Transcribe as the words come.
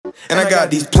And I got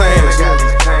these plans.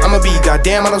 I'ma be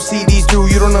goddamn, I don't see these through,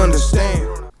 you don't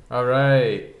understand. All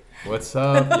right. What's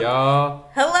up, y'all?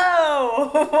 Hello!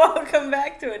 Welcome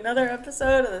back to another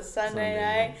episode of the Sunday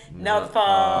Night Nut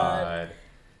Pod.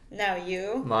 Now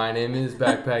you. My name is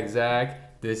Baxkpaxkzaxk.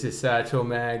 This is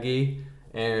Maggie.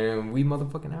 And we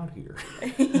motherfucking out here.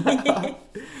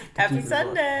 Happy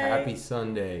Sunday. Happy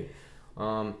Sunday.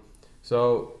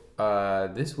 So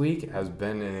this week has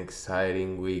been an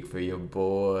exciting week for your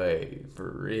boy. For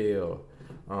real.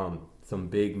 Some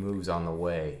big moves on the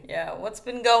way. Yeah, what's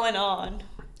been going on?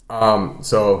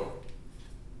 So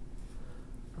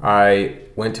I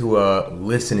went to a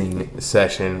listening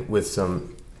session with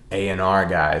some A&R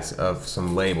guys of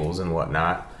some labels and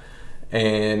whatnot,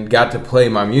 and got to play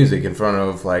my music in front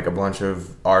of like a bunch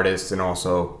of artists and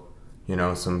also, you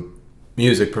know, some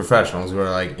music professionals who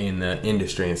are like in the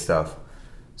industry and stuff.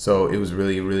 So it was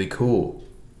really, really cool.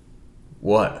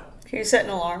 What? Can you set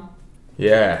an alarm?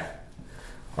 Yeah.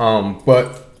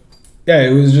 But yeah,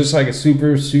 it was just like a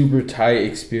super, super tight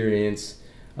experience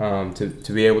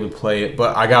to be able to play it.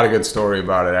 But I got a good story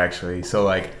about it, actually. So,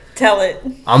 like... Tell it.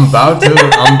 I'm about to tell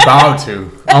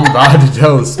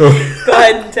the story. Go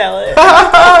ahead and tell it.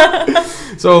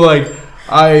 So, like,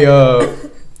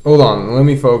 hold on. Let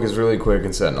me focus really quick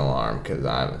and set an alarm, because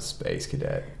I'm a space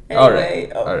cadet.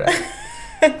 Anyway. All right.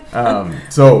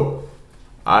 So,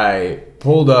 I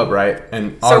pulled up, right?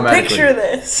 And automatically...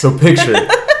 So, picture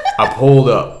this. I pulled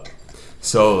up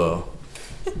solo.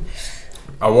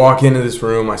 I walk into this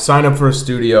room. I sign up for a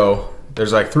studio.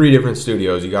 There's like 3 different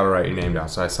studios. You got to write your name down.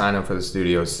 So I signed up for the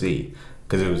studio C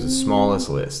because it was the smallest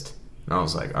list. And I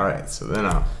was like, all right. So then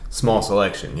a small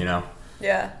selection, you know?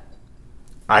 Yeah.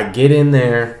 I get in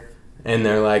there and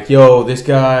they're like, yo, this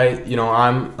guy, you know,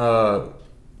 I'm a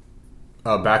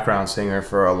background singer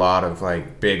for a lot of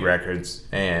like big records.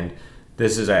 And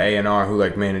this is an A&R who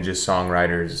like manages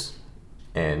songwriters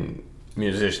and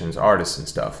musicians, artists and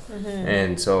stuff. Mm-hmm.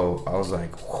 And so I was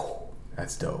like, whoa,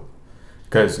 that's dope.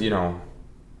 Because, you know,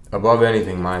 above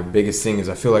anything, my biggest thing is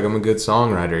I feel like I'm a good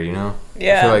songwriter, you know?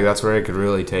 Yeah. I feel like that's where it could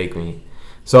really take me.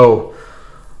 So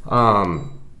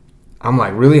I'm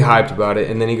like really hyped about it.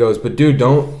 And then he goes, but dude,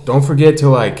 don't forget to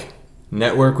like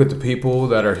network with the people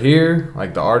that are here,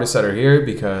 like the artists that are here,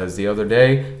 because the other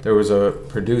day there was a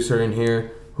producer in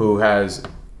here who has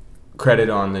credit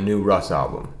on the new Russ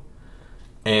album.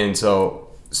 And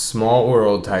so, small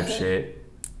world type shit.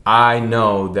 I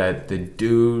know that the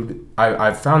dude...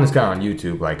 I found this guy on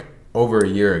YouTube like over a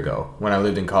year ago when I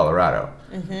lived in Colorado.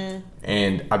 Mm-hmm.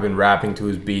 And I've been rapping to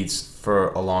his beats for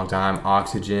a long time.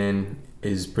 Oxygen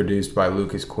is produced by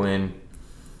Lucas Quinn.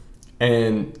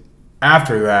 And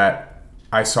after that,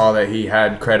 I saw that he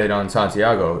had credit on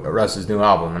Santiago, Russ's new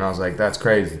album. And I was like, that's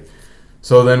crazy.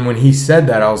 So then when he said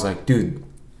that, I was like, dude...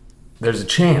 There's a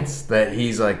chance that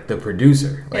he's like the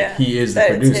producer. Like yeah, he is the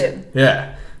producer.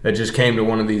 Yeah. That just came to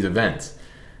one of these events.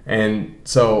 And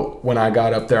so when I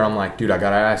got up there, I'm like, dude, I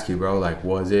gotta ask you, bro, like,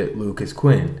 was it Lucas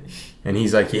Quinn? And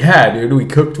he's like, yeah, dude, we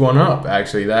cooked one up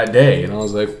actually that day. And I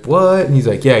was like, what? And he's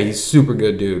like, yeah, he's super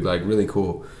good dude, like really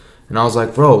cool. And I was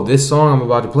like, bro, this song I'm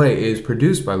about to play is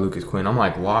produced by Lucas Quinn. I'm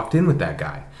like locked in with that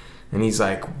guy. And he's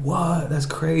like, what? That's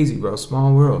crazy, bro.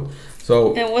 Small world.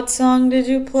 So. And what song did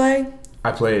you play?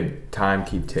 I played Time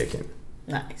Keep Ticking.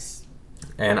 Nice.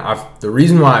 And the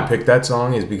reason why I picked that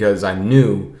song is because I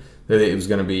knew that it was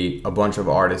going to be a bunch of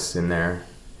artists in there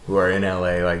who are in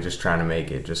LA, like just trying to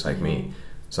make it, just like me.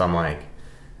 So I'm like,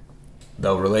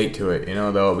 they'll relate to it, you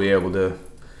know? They'll be able to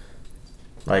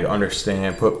like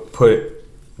understand, put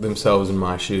themselves in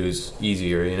my shoes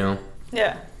easier, you know?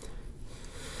 Yeah.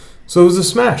 So it was a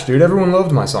smash, dude. Everyone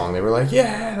loved my song. They were like,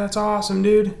 yeah, that's awesome,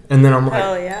 dude. And then I'm like...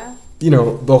 Hell yeah. You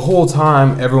know, the whole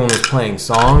time everyone was playing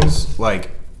songs, like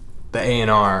the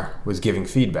A&R was giving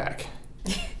feedback,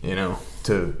 you know,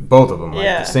 to both of them, like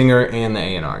the singer and the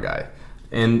A&R guy.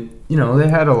 And, you know, they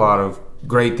had a lot of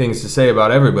great things to say about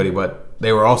everybody, but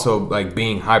they were also like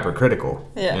being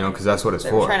hypercritical, you know, because that's what it's for.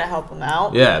 They were trying to help them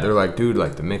out. Yeah, they're like, dude,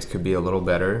 like the mix could be a little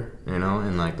better, you know,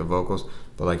 and like the vocals,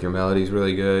 but like your melody's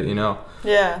really good, you know.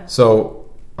 Yeah. So,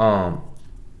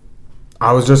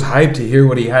 I was just hyped to hear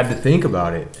what he had to think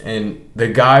about it. And the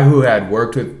guy who had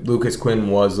worked with Lucas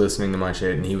Quinn was listening to my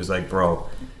shit, and he was like, bro,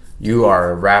 you are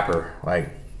a rapper.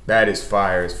 Like, that is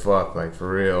fire as fuck, like,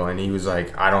 for real. And he was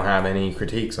like, I don't have any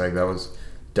critiques. Like, that was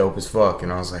dope as fuck.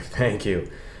 And I was like, thank you.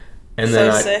 And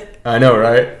then sick. I know,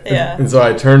 right? Yeah. And so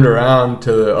I turned around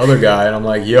to the other guy, and I'm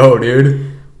like, yo,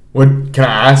 dude, what can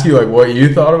I ask you, like, what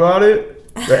you thought about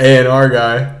it? The A&R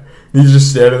guy. He's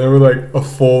just standing there with like a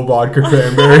full vodka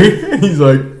cranberry. And he's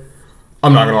like,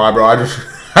 I'm not gonna lie, bro. I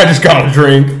just got a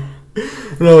drink.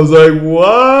 And I was like,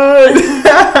 what?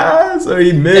 So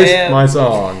he missed my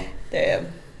song.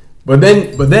 Damn. But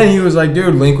then he was like,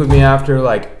 dude, link with me after,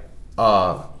 like,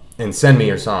 and send me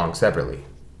your song separately.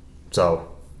 So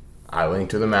I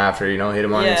linked with him after, hit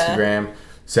him on Instagram,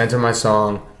 sent him my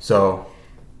song. So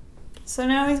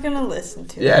now he's gonna listen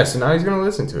to it. Yeah, so now he's gonna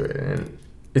listen to it, and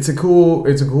it's a cool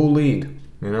lead,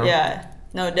 Yeah,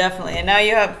 no, definitely. And now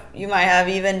you might have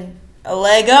even a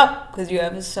leg up because you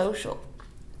have his social.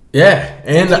 Yeah,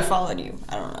 and he followed you.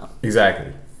 I don't know.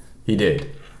 Exactly, he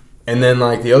did. And then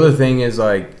like the other thing is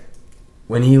like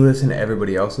when he listened to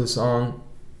everybody else's song,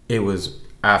 it was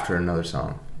after another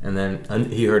song, and then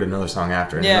he heard another song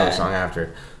after, and another song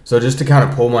after. So just to kind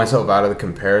of pull myself out of the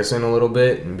comparison a little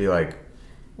bit and be like,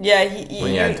 yeah,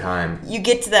 when you had time, you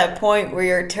get to that point where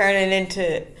you're turning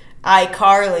into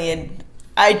iCarly and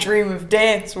I Dream of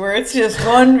Dance, where it's just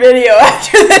one video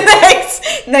after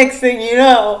the next thing you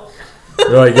know.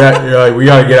 You're like, we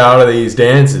gotta get out of these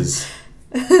dances.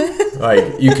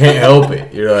 Like, you can't help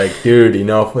it. You're like, dude,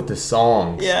 enough with the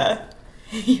songs. Yeah.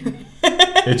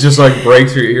 It just like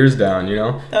breaks your ears down,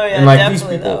 Oh yeah, and like these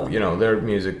definitely, people, though. They're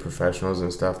music professionals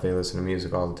and stuff. They listen to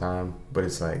music all the time, but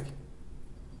it's like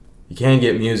you can't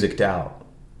get musiced out.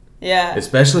 Yeah.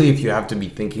 Especially if you have to be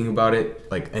thinking about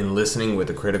it, like, and listening with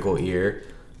a critical ear,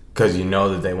 because you know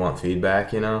that they want feedback,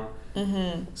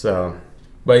 Mm-hmm. So,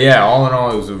 but yeah, all in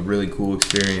all, it was a really cool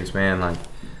experience, man. Like,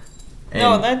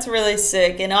 no, that's really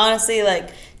sick. And honestly,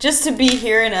 like, just to be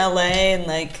here in LA and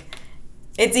like,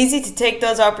 it's easy to take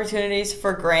those opportunities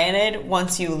for granted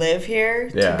once you live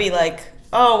here. Yeah. To be like,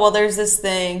 oh, well, there's this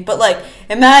thing. But, like,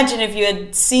 imagine if you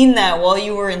had seen that while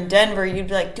you were in Denver. You'd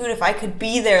be like, dude, if I could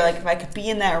be there, like, if I could be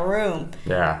in that room.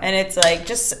 Yeah. And it's, like,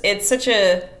 it's such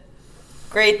a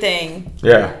great thing.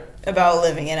 Yeah. About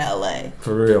living in LA.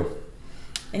 For real.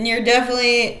 And you're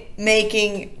definitely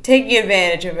taking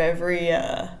advantage of every,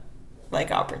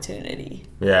 opportunity.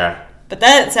 Yeah. But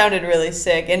that sounded really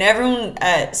sick. And everyone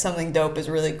at Something Dope is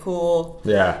really cool.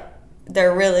 Yeah.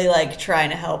 They're really, like,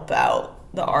 trying to help out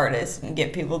the artists and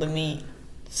get people to meet.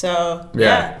 So,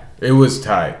 yeah. It was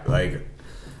tight. Like,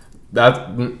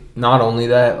 that, not only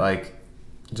that, like,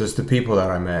 just the people that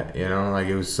I met, Like,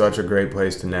 it was such a great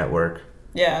place to network.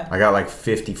 Yeah. I got, like,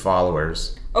 50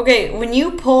 followers. Okay, when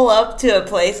you pull up to a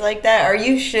place like that, are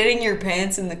you shitting your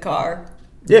pants in the car?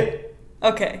 Yeah.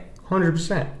 Okay.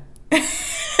 100%.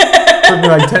 Took me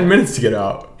like 10 minutes to get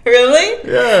out. Really?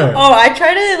 Yeah. Oh, I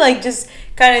try to like just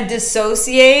kind of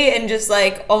dissociate and just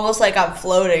like almost like I'm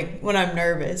floating when I'm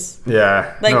nervous.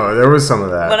 Yeah. Like, no, there was some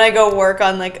of that. When I go work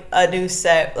on like a new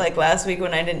set, like last week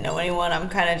when I didn't know anyone, I'm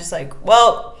kind of just like,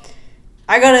 well,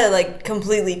 I gotta like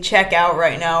completely check out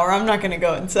right now or I'm not gonna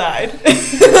go inside.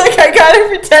 Like I gotta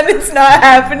pretend it's not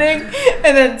happening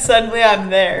and then suddenly I'm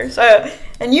there. So,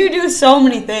 and you do so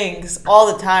many things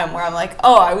all the time where I'm like,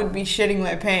 oh, I would be shitting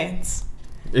my pants.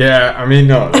 Yeah, I mean,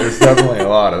 no, there's definitely a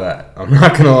lot of that. I'm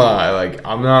not gonna lie. Like,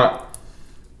 I'm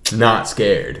not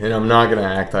scared, and I'm not gonna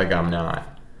act like I'm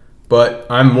not. But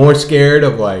I'm more scared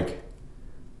of, like,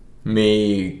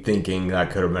 me thinking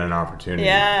that could have been an opportunity.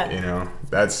 Yeah.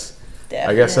 That's...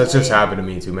 Definitely. I guess that's just happened to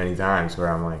me too many times where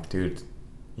I'm like, dude,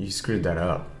 you screwed that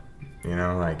up.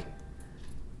 Like,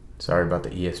 sorry about the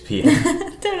ESPN.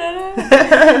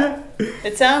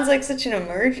 It sounds like such an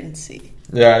emergency.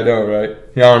 Yeah, I know,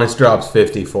 right? Giannis drops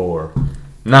 54.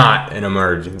 Not an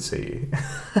emergency.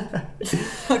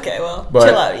 Okay, well,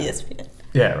 chill out, ESPN.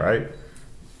 Yeah, right?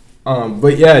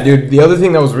 But yeah, dude, the other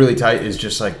thing that was really tight is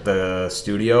just like the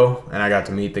studio, and I got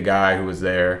to meet the guy who was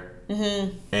there.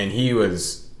 Mm-hmm. And he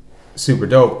was super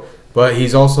dope. But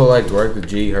he's also like worked with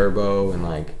G Herbo and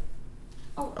like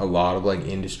a lot of like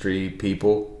industry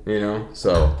people,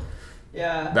 So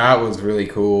yeah, that was really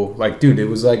cool. Like, dude, it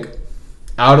was like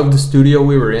out of the studio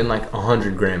we were in, like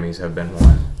 100 Grammys have been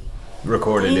won,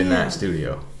 recorded in that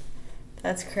studio.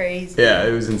 That's crazy. Yeah,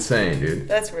 it was insane, dude.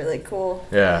 That's really cool.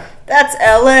 Yeah. That's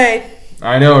LA.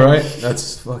 I know, right?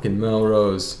 That's fucking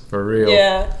Melrose for real.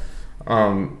 Yeah.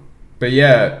 But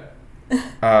yeah,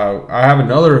 I have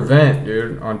another event,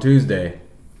 dude, on Tuesday.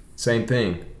 Same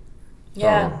thing.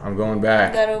 Yeah. So I'm going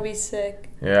back. That'll be sick.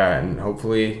 Yeah, and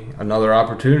hopefully another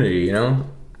opportunity, You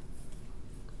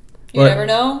But never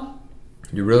know.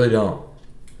 You really don't.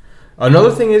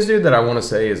 Another thing is, dude, that I want to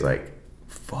say is like,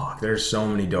 fuck, there's so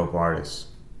many dope artists.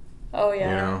 Oh,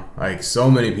 yeah. Like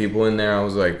so many people in there. I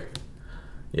was like,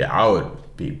 yeah, I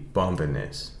would be bumping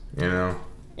this,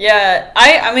 Yeah,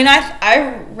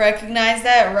 I recognized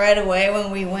that right away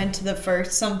when we went to the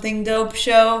first Something Dope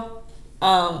show.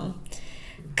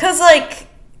 'Cause like,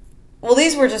 well,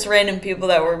 these were just random people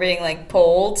that were being like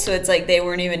polled, so it's like they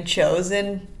weren't even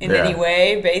chosen in any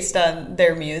way based on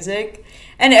their music.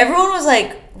 And everyone was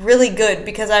like really good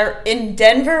because in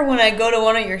Denver when I go to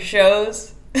one of your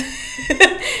shows,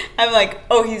 I'm like,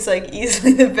 oh, he's like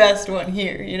easily the best one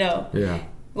here, you know. Yeah.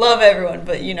 Love everyone,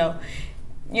 but you know.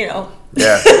 Yeah.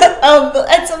 But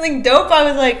at something dope, I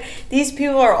was like, these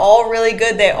people are all really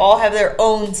good. They all have their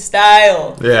own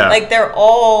style. Yeah. Like they're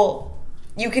all,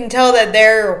 you can tell that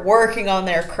they're working on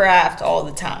their craft all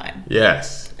the time.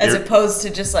 Yes. As opposed to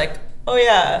just like, oh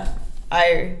yeah,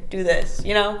 I do this,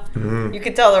 you know? Mm-hmm. You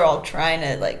can tell they're all trying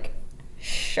to like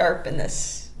sharpen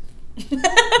this.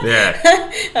 Yeah.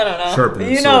 I don't know. Sharpen the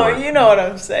you know, sword. you know what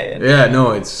I'm saying. Yeah,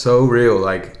 no, it's so real.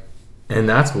 Like, and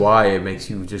that's why it makes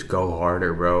you just go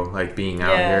harder, bro. Like being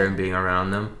out here and being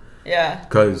around them. Yeah.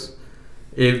 Because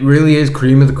it really is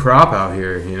cream of the crop out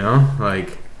here, you know?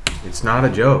 Like, it's not a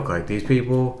joke. Like, these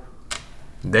people,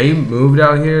 they moved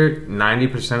out here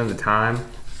 90% of the time.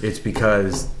 It's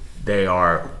because they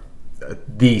are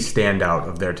the standout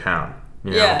of their town.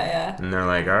 You know? Yeah. And they're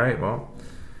like, all right, well,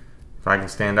 if I can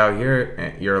stand out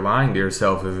here, you're lying to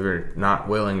yourself if you're not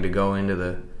willing to go into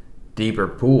the deeper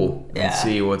pool and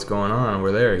see what's going on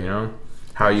over there, you know?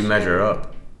 How you measure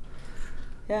up.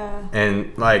 Yeah.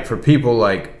 And, like, for people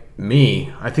like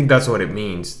me, I think that's what it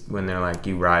means when they're like,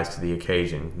 you rise to the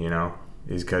occasion, you know?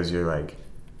 Is because you're like,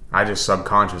 I just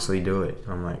subconsciously do it.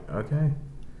 I'm like, okay.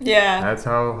 Yeah. That's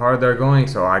how hard they're going,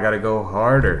 so I gotta go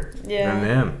harder than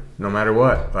them. No matter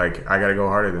what. Like, I gotta go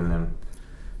harder than them.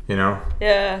 You know?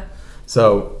 Yeah.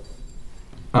 So,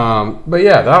 but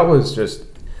yeah, that was just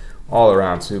all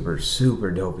around super, super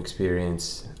dope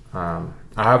experience. I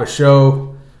have a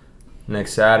show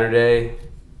next Saturday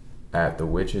at the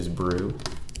Witch's Brew.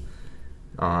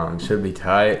 Should be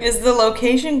tight. Is the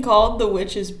location called the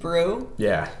Witch's Brew?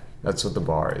 Yeah, that's what the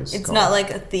bar is. It's called. not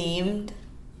like a themed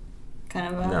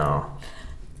kind of a... No,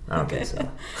 I don't think so.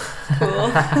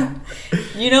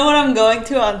 Cool. You know what I'm going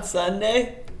to on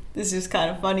Sunday? This is kind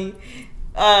of funny.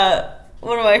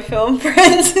 One of my film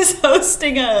friends is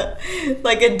hosting a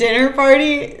dinner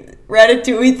party,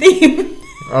 Ratatouille theme.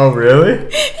 Oh, really?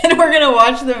 And we're gonna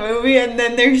watch the movie, and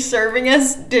then they're serving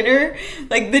us dinner,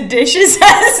 like the dishes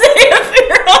as they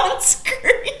appear on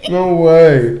screen. No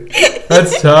way.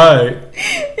 That's tight.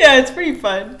 Yeah, it's pretty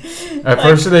fun. At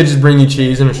first, did they just bring you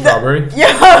cheese and a strawberry?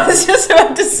 Yeah, I was just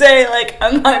about to say, like,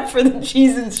 I'm not for the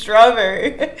cheese and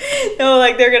strawberry. No,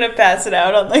 like, they're gonna pass it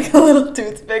out on, like, a little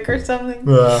toothpick or something.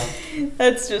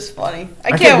 That's just funny.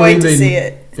 I can't wait to see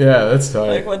it. Yeah, that's tight.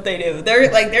 Like, what they do. They're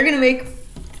gonna make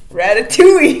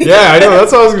Ratatouille. Yeah, I know.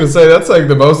 That's what I was gonna say. That's like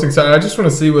the most exciting. I just want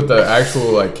to see what the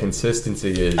actual like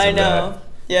consistency is. I know. That.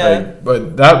 Yeah. Like,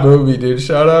 but that movie, dude.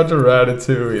 Shout out to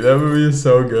Ratatouille. That movie is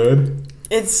so good.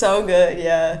 It's so good.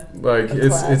 Yeah. Like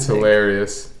it's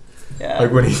hilarious. Yeah.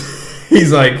 Like when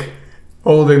he's like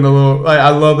holding the little. Like,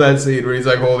 I love that scene where he's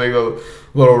like holding the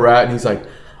little rat and he's like,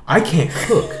 I can't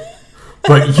cook,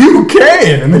 but you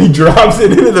can. And then he drops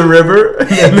it into the river.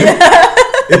 And then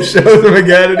it shows him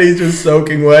again, and he's just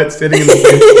soaking wet, sitting in the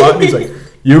same spot. And he's like,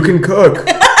 "You can cook.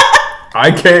 I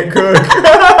can't cook."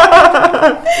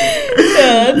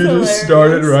 Yeah, you hilarious. just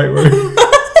started right where.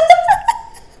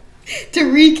 To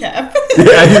recap.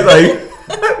 Yeah, he's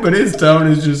like, but his tone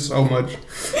is just so much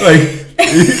like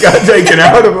he got taken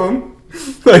out of him.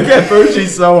 Like at first,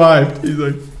 he's so hyped. He's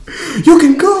like, "You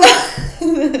can cook."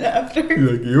 And then after,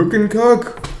 He's like, "You can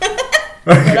cook."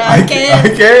 but I can't.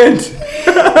 I can't.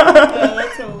 Oh,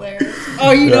 that's hilarious.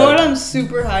 Oh, you know what I'm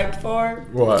super hyped for?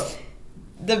 What?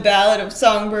 The Ballad of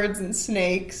Songbirds and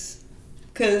Snakes.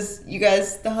 Because you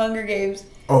guys, the Hunger Games.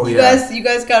 Oh, you yeah. You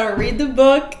guys gotta read the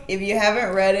book if you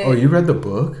haven't read it. Oh, you read the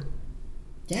book?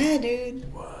 Yeah,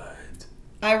 dude. What?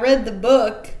 I read the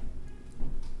book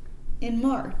in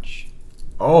March.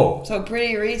 Oh. So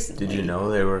pretty recently. Did you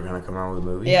know they were gonna come out with a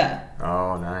movie? Yeah.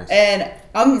 Oh, nice. And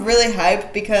I'm really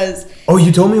hyped because... Oh,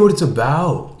 you told me what it's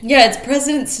about. Yeah, it's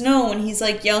President Snow when he's,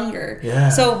 like, younger. Yeah.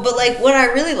 So, but, like, what I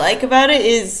really like about it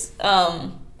is...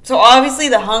 so, obviously,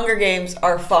 the Hunger Games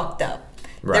are fucked up.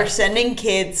 Right. They're sending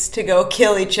kids to go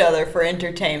kill each other for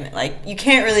entertainment. Like, you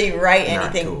can't really write Not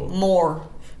anything cool. more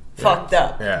fucked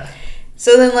up. Yeah.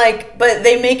 So then, like, but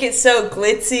they make it so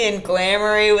glitzy and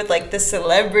glamoury with, like, the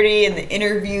celebrity and the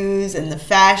interviews and the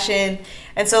fashion.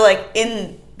 And so, like,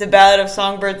 in the Ballad of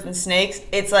Songbirds and Snakes,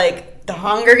 it's, like, the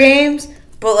Hunger Games,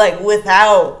 but, like,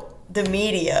 without the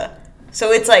media.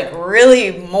 So it's, like,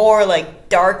 really more, like,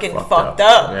 dark and fucked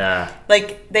up. Yeah.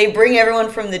 Like, they bring everyone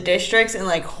from the districts and,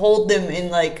 like, hold them in,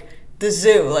 like, the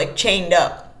zoo, like, chained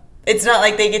up. It's not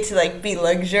like they get to, like, be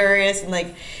luxurious and,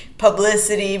 like,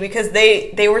 publicity because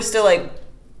they were still, like,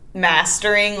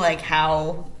 mastering, like,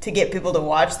 how to get people to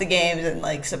watch the games and,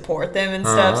 like, support them and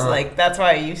stuff. So, like, that's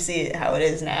why you see it how it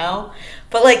is now.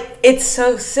 But, like, it's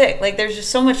so sick. Like, there's just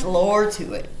so much lore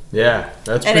to it. Yeah,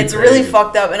 that's and pretty it's crazy. really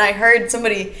fucked up. And I heard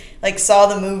somebody, like, saw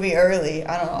the movie early.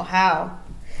 I don't know how.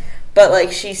 But,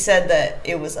 like, she said that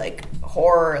it was, like,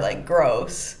 horror, like,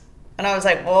 gross. And I was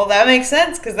like, well, that makes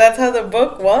sense, because that's how the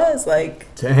book was. Like,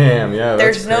 damn, yeah, that's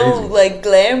there's no, crazy. like,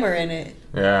 glamour in it.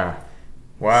 Yeah.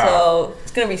 Wow. So,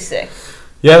 it's going to be sick.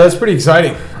 Yeah, that's pretty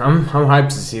exciting. I'm hyped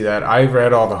to see that. I've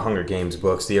read all the Hunger Games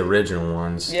books, the original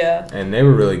ones. Yeah. And they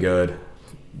were really good.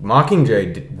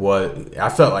 Mockingjay I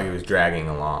felt like it was dragging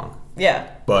along. Yeah.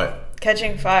 But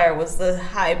Catching Fire was the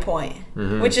high point,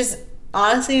 which is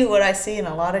honestly what I see in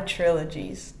a lot of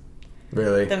trilogies.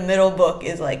 really, The middle book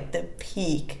is like the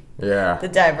peak. yeah. The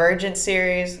Divergent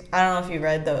series, I don't know if you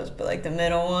read those, but like the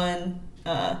middle one,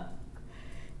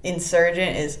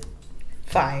 Insurgent, is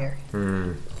fire.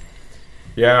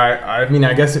 Yeah, I mean,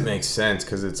 I guess it makes sense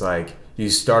because it's like you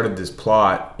started this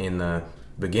plot in the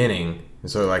beginning,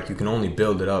 and so like you can only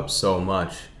build it up so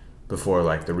much before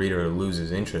like the reader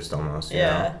loses interest almost. You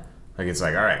know? Like it's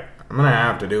like, all right, I'm gonna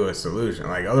have to do a solution.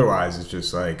 Like otherwise, it's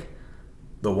just like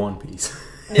the One Piece.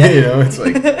 Yeah. You know, it's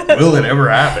like, will it ever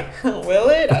happen? Will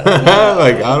it? I don't know.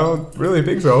 Like I don't really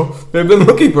think so. They've been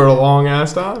looking for a long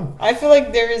ass time. I feel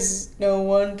like there is no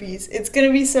One Piece. It's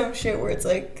gonna be some shit where it's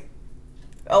like,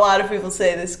 a lot of people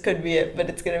say this could be it, but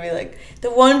it's gonna be like,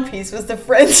 the One Piece was the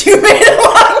friends you made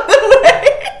along the way.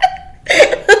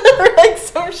 Or like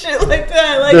some shit like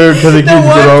that. Like, Dude, 'cause it the keeps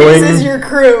One growing. Piece is your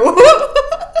crew.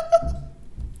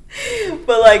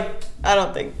 But like, I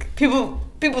don't think people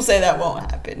say that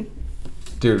won't happen.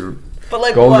 Dude, But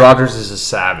like, Gold what? Rogers is a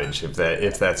savage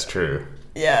if that's true.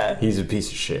 Yeah. He's a piece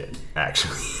of shit,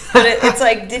 actually. But it's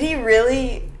like, did he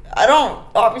really?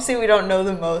 Obviously we don't know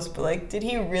the most, but like, does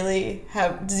he really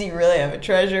have a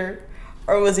treasure?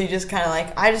 Or was he just kind of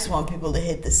like, I just want people to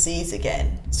hit the seas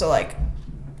again. So like,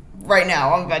 right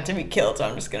now I'm about to be killed, so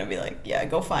I'm just going to be like, yeah,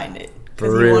 go find it.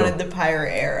 Because he wanted the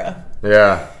pirate era.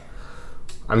 Yeah.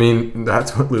 I mean,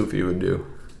 that's what Luffy would do.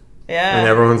 Yeah. And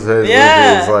everyone says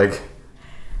Yeah. Luffy is like...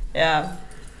 Yeah.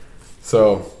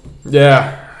 So,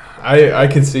 yeah. I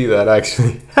can see that,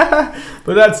 actually.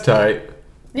 But that's tight.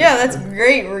 Yeah, that's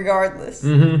great regardless.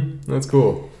 Mm-hmm. That's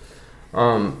cool.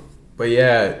 But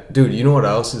yeah, dude, you know what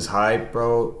else is hype,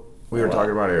 bro? We were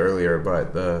talking about it earlier,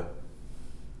 but the...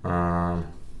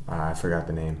 I forgot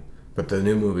the name. But the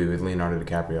new movie with Leonardo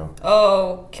DiCaprio.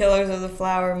 Oh, Killers of the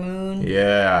Flower Moon.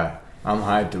 Yeah. I'm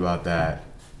hyped about that.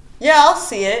 Yeah, I'll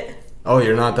see it. Oh,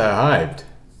 you're not that hyped?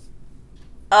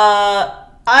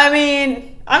 I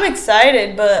mean, I'm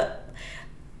excited, but...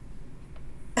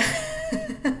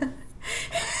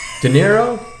 De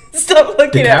Niro? Stop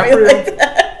looking at me DiCaprio? like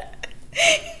that.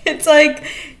 It's like,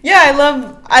 yeah,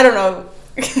 I don't know.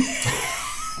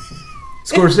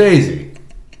 Scorsese.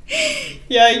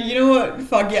 Yeah, you know what?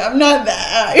 Fuck yeah, I'm not that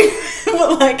high.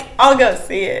 But like, I'll go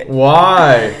see it.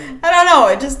 Why? I don't know,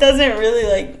 it just doesn't really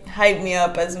like hype me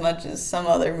up as much as some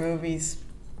other movies.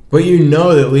 But you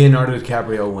know that Leonardo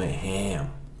DiCaprio went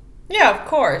ham. Yeah, of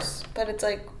course. But it's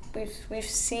like, we've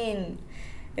seen,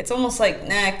 it's almost like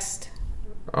Next.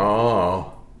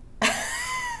 Oh.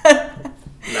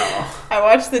 No. I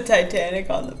watched the Titanic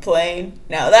on the plane.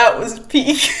 Now that was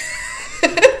peak.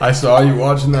 I saw you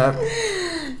watching that.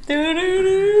 Dude.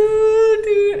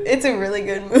 It's a really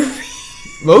good movie.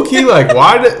 Low key, like,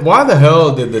 why the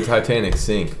hell did the Titanic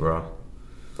sink, bro?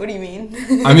 What do you mean?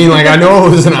 I mean, like, I know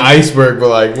it was an iceberg, but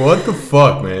like, what the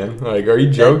fuck, man? Like, are you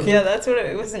joking? Yeah, that's what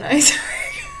it was, an iceberg.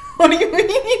 What do you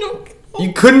mean?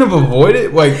 You couldn't have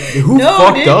avoided? Like, who No,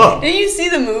 fucked dude. up? Did you see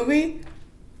the movie?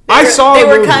 I saw They the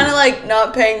were movie. kind of like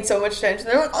not paying so much attention.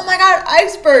 They're like, oh my god,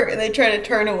 iceberg! And they try to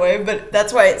turn away, but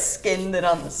that's why it skinned it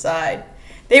on the side.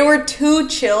 They were too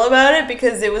chill about it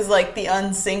because it was like the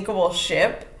unsinkable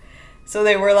ship. So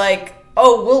they were like,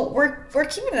 oh, we're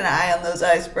keeping an eye on those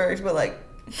icebergs, but like...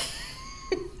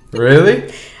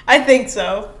 Really? I think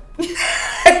so.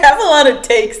 I have a lot of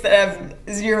takes that have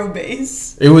zero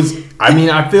base. It was, I mean,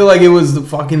 I feel like it was the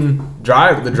fucking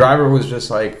driver. The driver was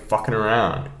just like fucking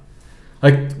around.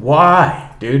 Like,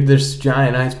 why? Dude, there's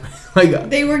giant iceberg. Like,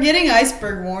 They were getting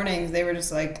iceberg warnings. They were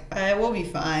just like, we'll be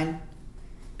fine.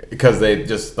 because they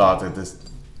just thought that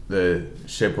the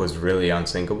ship was really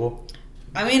unsinkable.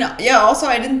 I mean, yeah, also,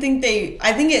 I think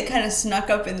it kind of snuck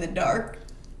up in the dark.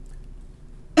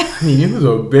 I mean, it was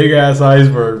a big ass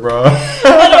iceberg, bro.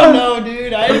 I don't know,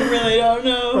 dude. I really don't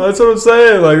know. That's what I'm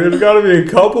saying. Like, there's got to be a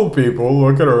couple people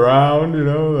looking around, you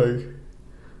know,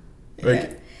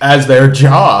 like as their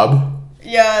job.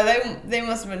 Yeah, they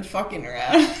must have been fucking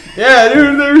around. Yeah,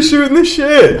 dude, they were shooting the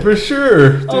shit for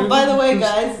sure. Oh, dude. by the way,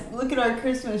 guys, look at our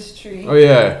Christmas tree. Oh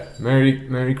yeah,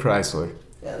 Merry Chrysler.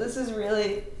 Yeah, this is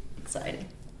really exciting.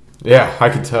 Yeah, I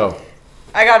could tell.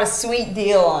 I got a sweet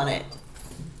deal on it.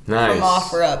 Nice. From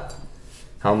OfferUp.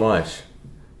 How much?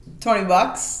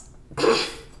 $20.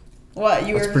 What,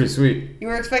 That's pretty sweet. You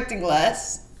were expecting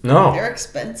less? No. They're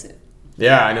expensive.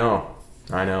 Yeah, I know.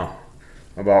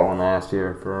 I bought one last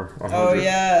year for 100. Oh,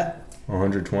 yeah.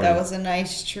 120. That was a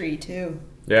nice tree, too.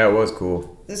 Yeah, it was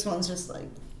cool. This one's just like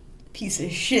piece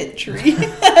of shit tree.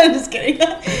 I'm just kidding.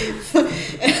 Have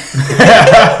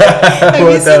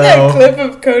you seen that clip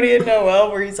of Cody and Noel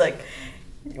where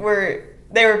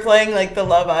they were playing like the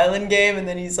Love Island game, and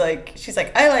then she's like,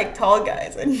 I like tall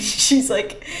guys, and she's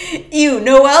like, ew,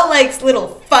 Noel likes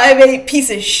little 5'8" piece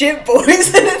of shit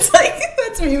boys, and it's like,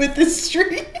 that's me with this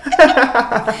tree.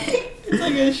 It's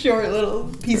like a short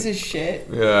little piece of shit.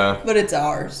 Yeah. But it's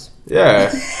ours.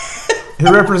 Yeah. It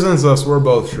represents us. We're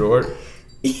both short.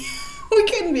 We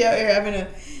couldn't be out here having a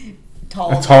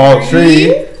tall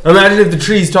tree. Imagine if the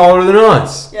tree's taller than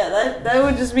us. Yeah, that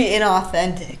would just be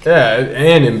inauthentic. Yeah,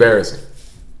 and embarrassing.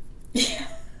 Yeah.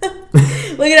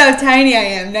 Look at how tiny I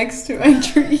am next to my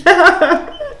tree.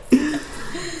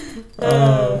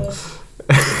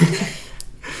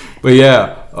 But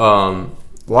yeah,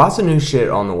 lots of new shit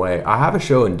on the way. I have a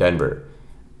show in Denver,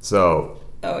 so.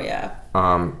 Oh yeah.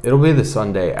 It'll be the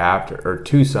Sunday after, or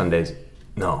 2 Sundays.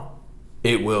 No,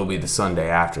 it will be the Sunday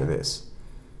after this.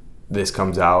 This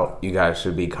comes out. You guys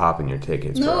should be copping your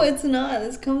tickets. No, bro. it's not.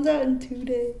 This comes out in 2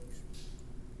 days.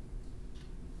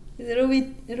 It'll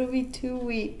be 2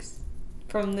 weeks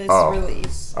from this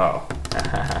release. Oh,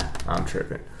 I'm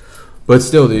tripping. But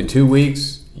still, dude, 2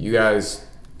 weeks. You guys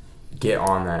get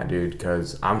on that, dude,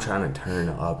 because I'm trying to turn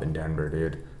up in Denver,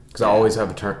 dude. Because I always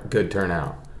have a good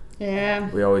turnout. Yeah.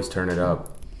 We always turn it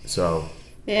up. So.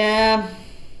 Yeah.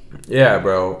 Yeah,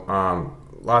 bro.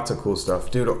 Lots of cool stuff.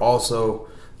 Dude, also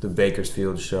the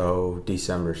Bakersfield show,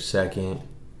 December 2nd.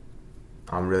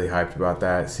 I'm really hyped about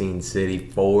that. Scene City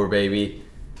 4, baby.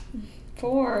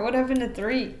 4? What happened to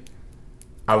 3?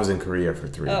 I was in Korea for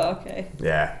 3. Oh, okay.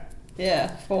 Yeah.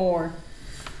 Yeah, 4.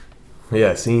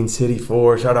 Yeah, Scene City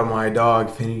 4. Shout out my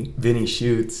dog, Vinny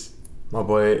Shoots. My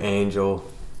boy, Angel.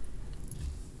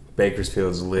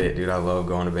 Bakersfield's lit, dude. I love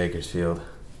going to Bakersfield.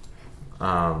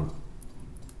 And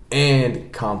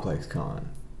Complex Con.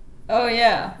 Oh,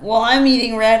 yeah. Well, I'm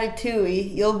eating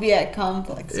ratatouille. You'll be at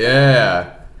Complex Con.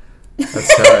 Yeah.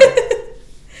 That's tight.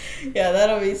 Yeah,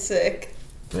 that'll be sick.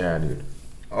 Yeah, dude.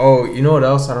 Oh, you know what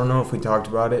else? I don't know if we talked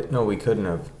about it. No, we couldn't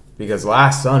have. Because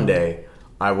last Sunday,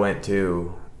 I went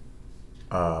to,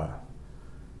 what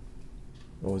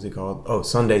was it called? Oh,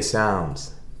 Sunday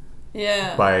Sounds.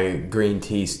 Yeah. By Green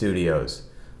Tea Studios.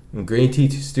 And Green Tea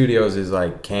Studios is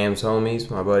like Cam's homies,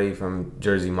 my buddy from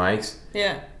Jersey Mike's.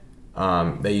 Yeah.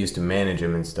 They used to manage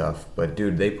him and stuff. But,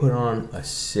 dude, they put on a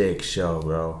sick show,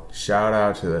 bro. Shout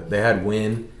out to they had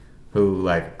Win, who,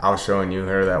 like, I was showing you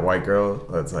her, that white girl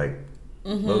that's, like,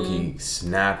 low-key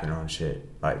snapping on shit.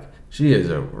 Like, she is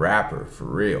a rapper for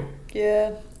real.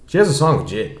 Yeah. She has a song with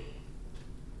Jid.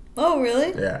 Oh,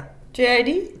 really? Yeah.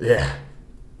 JID? Yeah.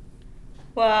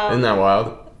 Wow. Isn't that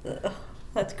wild?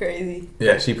 That's crazy.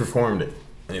 Yeah, she performed it,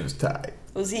 and it was tight.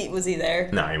 Was he there?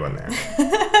 No, he wasn't there.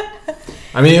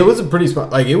 I mean, it was a pretty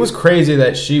like, it was crazy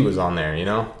that she was on there, you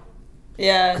know?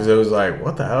 Yeah. Because it was like,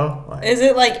 what the hell? Like, is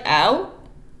it, like, out?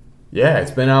 Yeah,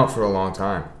 it's been out for a long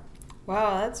time.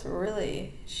 Wow, that's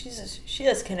really... She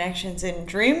has connections in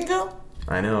Dreamville?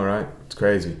 I know, right? It's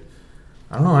crazy.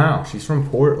 I don't know how. She's from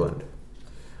Portland.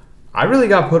 I really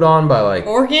got put on by, like...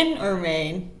 Oregon or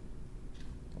Maine?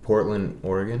 Portland,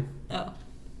 Oregon. Oh.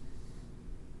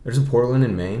 There's a Portland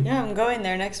in Maine? Yeah, I'm going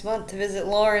there next month to visit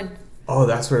Lauren. Oh,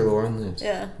 that's where Lauren lives?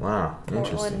 Yeah. Wow,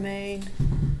 interesting. Portland, Maine.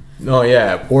 No,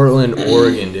 yeah, Portland,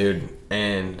 Oregon, dude.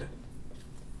 And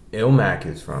Ilmac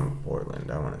is from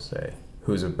Portland, I want to say,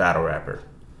 who's a battle rapper.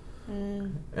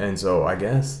 And so I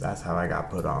guess that's how I got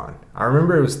put on. I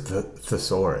remember it was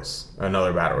Thesaurus,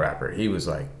 another battle rapper. He was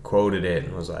like, quoted it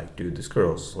and was like, dude, this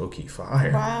girl's low-key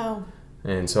fire. Wow.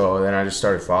 And so then I just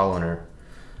started following her.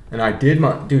 And I did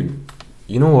dude,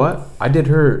 you know what? I did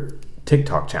her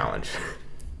TikTok challenge.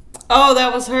 Oh,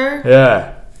 that was her?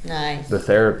 Yeah. Nice. The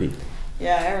therapy.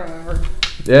 Yeah, I remember.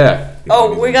 Yeah.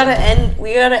 Oh, we gotta end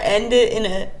it in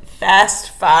a fast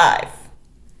 5.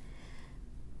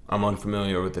 I'm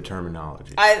unfamiliar with the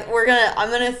terminology. I'm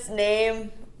gonna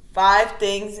name 5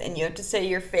 things, and you have to say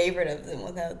your favorite of them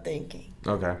without thinking.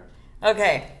 Okay.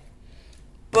 Okay.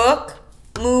 Book,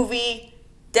 movie,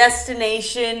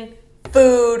 destination,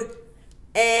 food,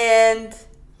 and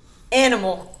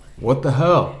animal. What the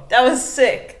hell? That was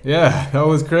sick. Yeah, that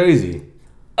was crazy.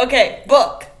 Okay,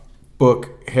 book.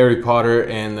 Book Harry Potter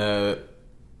and the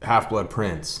Half-Blood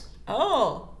Prince.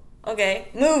 Oh. Okay.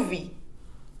 Movie.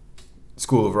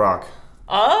 School of Rock.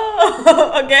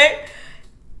 Oh, okay.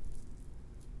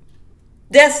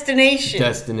 Destination.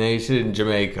 Destination,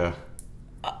 Jamaica.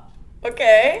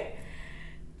 Okay.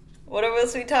 What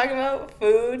else are we talking about?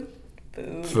 Food.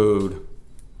 Food.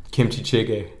 Kimchi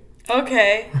jjigae.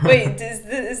 Okay. Wait,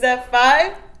 is that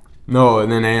 5? No,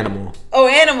 and then animal. Oh,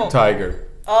 animal. Tiger.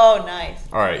 Oh, nice.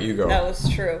 All right, you go. That was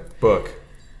true. Book.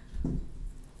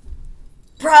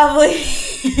 Probably.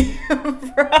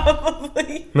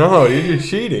 No, you're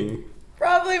cheating.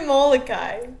 Probably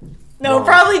Molokai. No, No.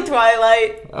 probably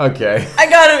Twilight. Okay. I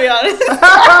gotta be honest.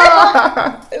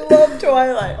 I love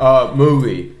Twilight.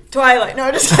 Movie. Twilight.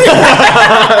 No, just kidding.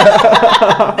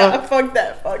 Nah, fuck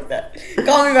that.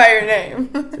 Call me by your name.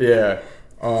 Yeah.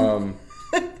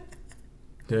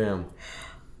 Damn.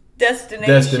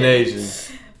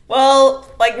 Destination. Well,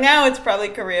 like now it's probably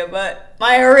Korea, but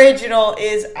my original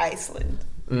is Iceland.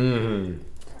 Mm-hmm.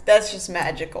 That's just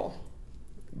magical.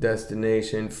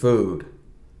 Destination, food.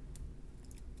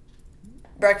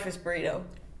 Breakfast burrito.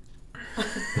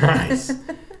 Nice.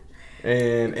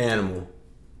 And animal.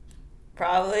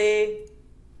 Probably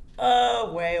a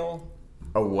whale.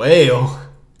 A whale?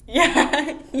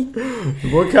 Yeah.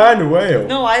 What kind of whale?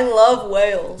 No, I love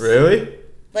whales. Really?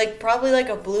 Like probably like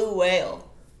a blue whale.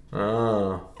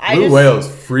 Oh. I Blue just-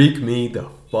 whales freak me the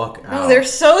fuck out. No, they're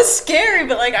so scary,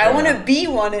 but like I Yeah. want to be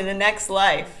one in the next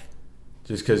life.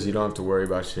 Just because you don't have to worry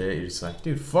about shit, you're just like,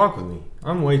 dude, fuck with me.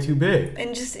 I'm way too big.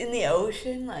 And just in the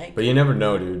ocean, like But you never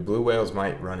know, dude. Blue whales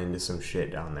might run into some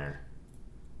shit down there.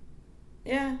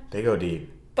 yeah. They go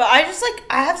deep. But I just like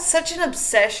I have such an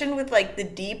obsession with like the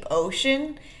deep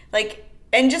ocean, like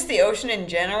and just the ocean in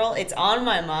general. It's on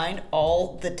my mind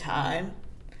all the time.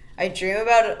 I dream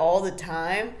about it all the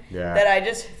time. Yeah. That I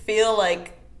just feel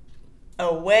like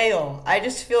a whale. I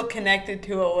just feel connected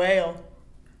to a whale.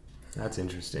 That's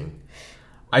interesting.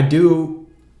 I do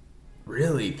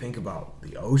really think about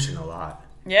the ocean a lot.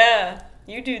 Yeah,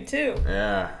 you do too.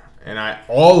 Yeah. And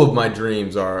all of my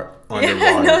dreams are underwater.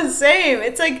 Yeah, no, same.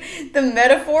 It's like the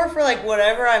metaphor for like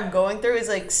whatever I'm going through is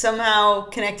like somehow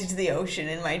connected to the ocean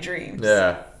in my dreams.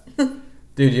 Yeah.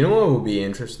 Dude, you know what would be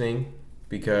interesting?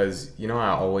 Because, you know,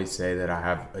 I always say that I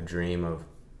have a dream of,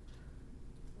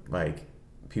 like,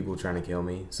 people trying to kill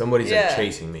me. Somebody's, like,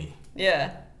 chasing me.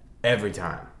 Yeah. Every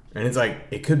time. And it's like,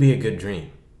 it could be a good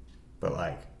dream. But,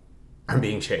 like, I'm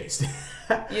being chased.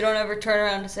 You don't ever turn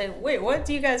around to say, wait, what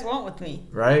do you guys want with me?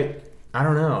 Right? I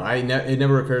don't know. It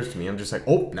never occurs to me. I'm just like,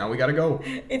 oh, now we gotta go.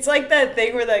 It's like that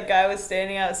thing where that guy was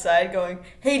standing outside going,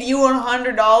 hey, do you want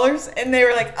 $100? And they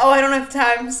were like, oh, I don't have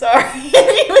time, sorry. And he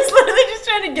was literally just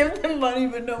trying to give them money,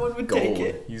 but no one would take Gold.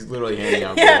 it. He's literally handing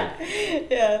out Yeah, gold.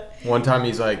 yeah. One time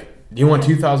he's like, do you want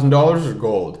 $2,000 or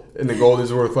gold? And the gold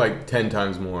is worth like 10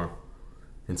 times more.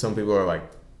 And some people are like,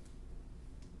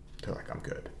 they're like, I'm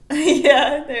good.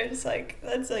 Yeah, they're just like,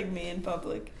 that's like me in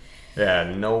public.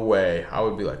 Yeah, no way. I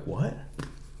would be like, what?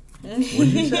 What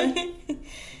did you say?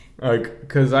 Like,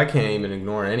 because I can't even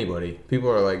ignore anybody. People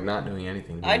are like not doing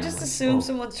anything. I just assume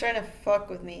someone's trying to fuck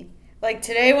with me. Like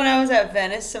today when I was at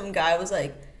Venice, some guy was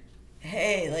like,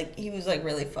 hey, like he was like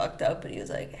really fucked up, but he was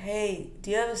like, hey,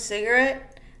 do you have a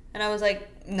cigarette? And I was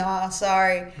like, nah,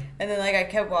 sorry. And then like I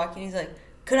kept walking. He's like,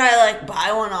 could I like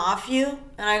buy one off you?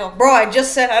 And I go, bro, I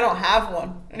just said I don't have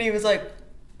one. And he was like,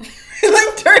 he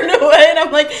like turned away, and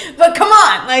I'm like, but come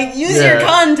on, like use your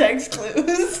context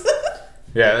clues.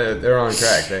 Yeah, they're on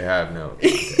crack. They have no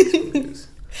context clues.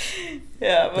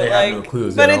 Yeah, but they like, have no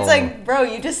clues but at it's all. like, bro,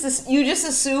 you just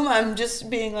assume I'm just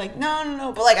being like,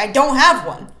 no, but like I don't have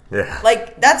one. Yeah.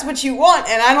 Like that's what you want,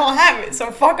 and I don't have it,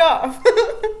 so fuck off.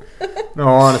 No,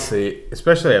 honestly,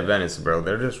 especially at Venice, bro,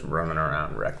 they're just running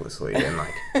around recklessly and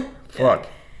like, fuck.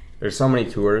 There's so many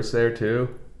tourists there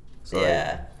too. So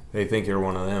Yeah. they think you're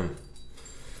one of them,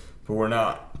 but we're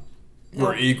not.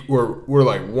 Nope. We're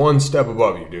like one step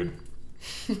above you, dude.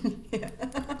 Yeah.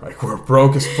 Like we're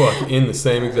broke as fuck in the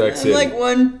same exact I'm city. like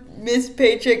one missed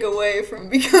paycheck away from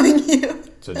becoming you.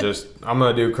 So just, I'm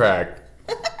gonna do crack.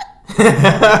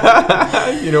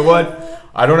 You know what?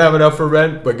 I don't have enough for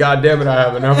rent, but goddamn it, I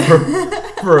have enough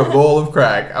for a bowl of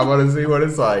crack. I want to see what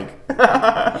it's like.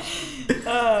 Yeah,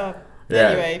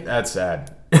 Anyway. that's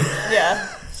sad. Yeah.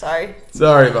 Sorry.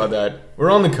 Sorry about that.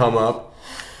 We're on the come up.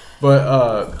 But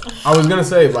I was gonna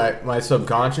say my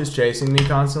subconscious chasing me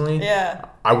constantly. Yeah.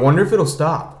 I wonder if it'll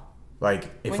stop. Like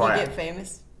if When you I get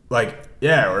famous. like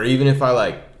or even if I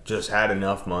like just had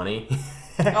enough money.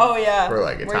 Oh yeah. For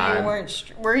like a where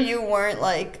time. where you weren't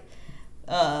like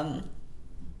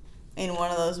in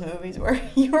one of those movies where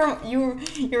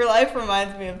your life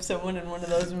reminds me of someone in one of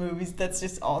those movies that's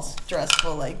just all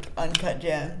stressful, like Uncut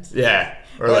Gems. Yeah.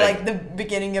 Or like the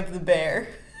beginning of The Bear.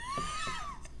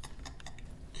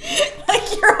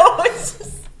 Like you're always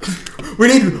just... We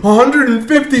need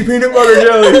 150 peanut butter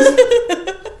jellies.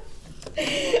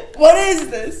 What is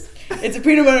this? It's a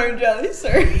peanut butter and jelly,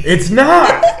 sir. It's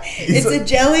not. It's a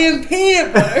jelly and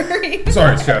peanut butter.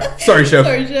 Sorry, chef. Sorry, chef.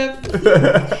 Sorry, chef.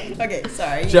 Okay,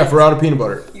 sorry. Chef, we're out of peanut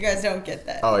butter. You guys don't get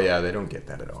that. Oh, yeah, they don't get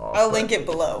that at all. I'll link it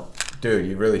below. Dude,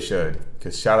 you really should.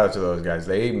 Because shout out to those guys.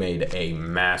 They made a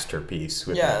masterpiece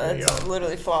with that video. That's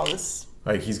literally flawless.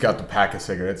 Like, he's got the pack of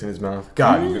cigarettes in his mouth.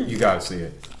 God, you gotta see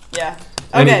it. Yeah.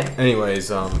 Okay.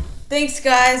 Anyways, thanks,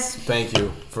 guys. thank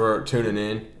you for tuning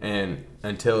in. And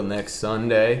until next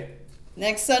Sunday.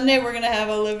 Next Sunday, we're going to have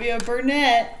Olivia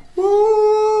Burnett.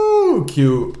 Woo!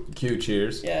 Cute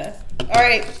cheers. Yeah. All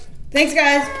right. Thanks,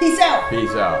 guys. Peace out.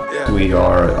 Peace out. We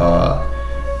are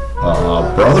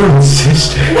brother and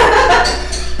sister.